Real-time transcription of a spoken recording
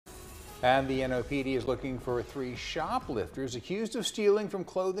And the NOPD is looking for 3 shoplifters accused of stealing from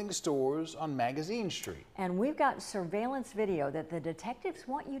clothing stores on Magazine Street. And we've got surveillance video that the detectives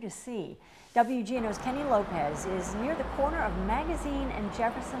want you to see. WGNO's Kenny Lopez is near the corner of Magazine and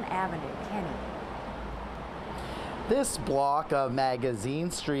Jefferson Avenue. Kenny. This block of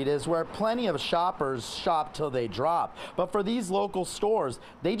Magazine Street is where plenty of shoppers shop till they drop. But for these local stores,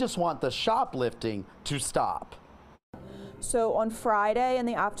 they just want the shoplifting to stop. So on Friday in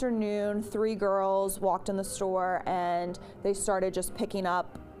the afternoon, 3 girls walked in the store and they started just picking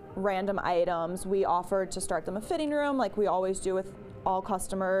up random items. We offered to start them a fitting room like we always do with all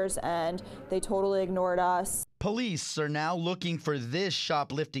customers, and they totally ignored us. Police are now looking for this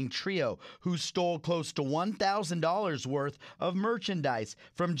shoplifting trio who stole close to $1,000 worth of merchandise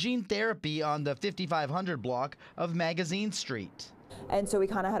from Gene Therapy on the 5500 block of Magazine Street. And so we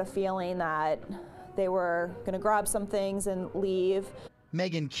kind of had a feeling that they were going to grab some things and leave.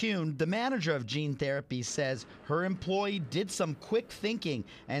 Megan Kuhn, the manager of Gene Therapy, says her employee did some quick thinking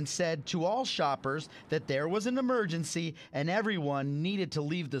and said to all shoppers that there was an emergency and everyone needed to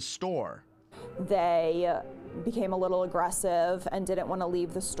leave the store. They became a little aggressive and didn't want to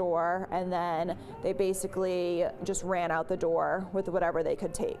leave the store, and then they basically just ran out the door with whatever they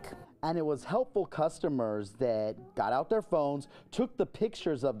could take. And it was helpful customers that got out their phones, took the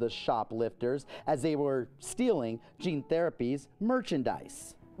pictures of the shoplifters as they were stealing Gene Therapy's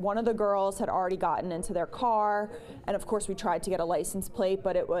merchandise. One of the girls had already gotten into their car, and of course we tried to get a license plate,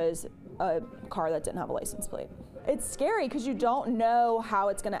 but it was a car that didn't have a license plate. It's scary because you don't know how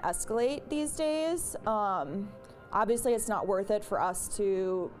it's going to escalate these days. Obviously it's not worth it for us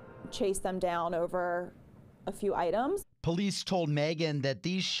to chase them down over a few items. Police told Megan that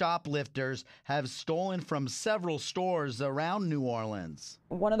these shoplifters have stolen from several stores around New Orleans.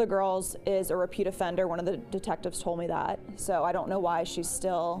 One of the girls is a repeat offender. One of the detectives told me that, so I don't know why she's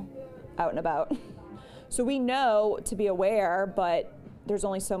still out and about. So we know to be aware, but there's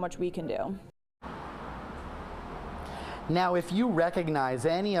only so much we can do. Now, if you recognize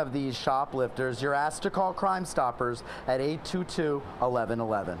any of these shoplifters, you're asked to call Crime Stoppers at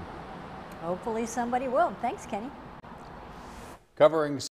 822-1111. Hopefully somebody will. Thanks, Kenny. Covering